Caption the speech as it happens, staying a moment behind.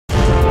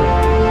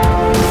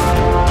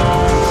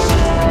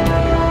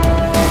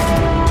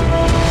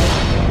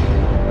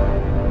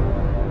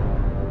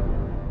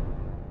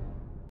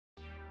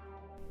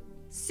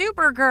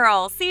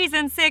Supergirl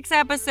Season 6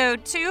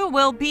 Episode 2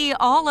 will be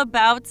all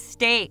about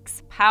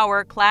stakes,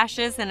 power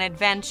clashes, and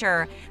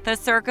adventure. The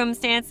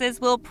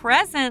circumstances will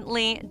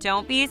presently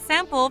don't be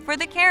simple for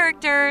the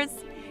characters.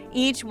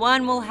 Each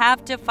one will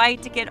have to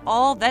fight to get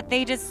all that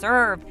they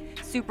deserve.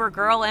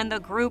 Supergirl and the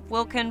group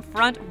will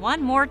confront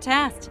one more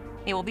test.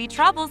 It will be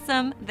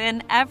troublesome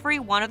than every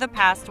one of the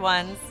past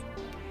ones.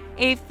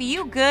 A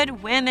Few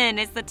Good Women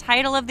is the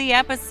title of the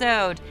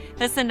episode.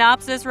 The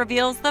synopsis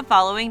reveals the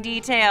following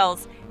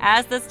details.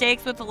 As the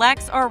stakes with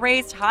Lex are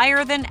raised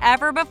higher than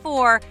ever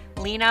before,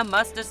 Lena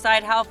must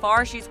decide how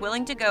far she's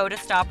willing to go to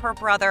stop her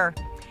brother.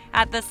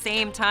 At the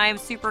same time,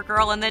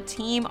 Supergirl and the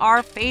team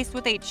are faced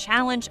with a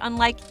challenge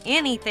unlike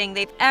anything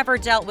they've ever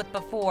dealt with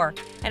before,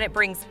 and it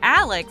brings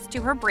Alex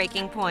to her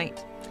breaking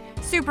point.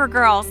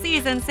 Supergirl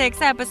Season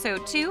 6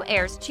 Episode 2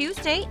 airs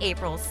Tuesday,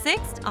 April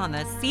 6th on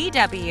the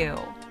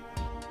CW.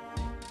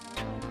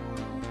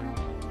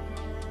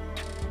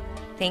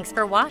 Thanks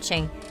for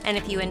watching, and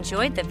if you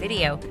enjoyed the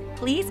video,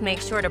 please make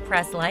sure to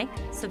press like,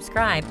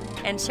 subscribe,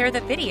 and share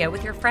the video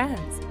with your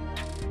friends.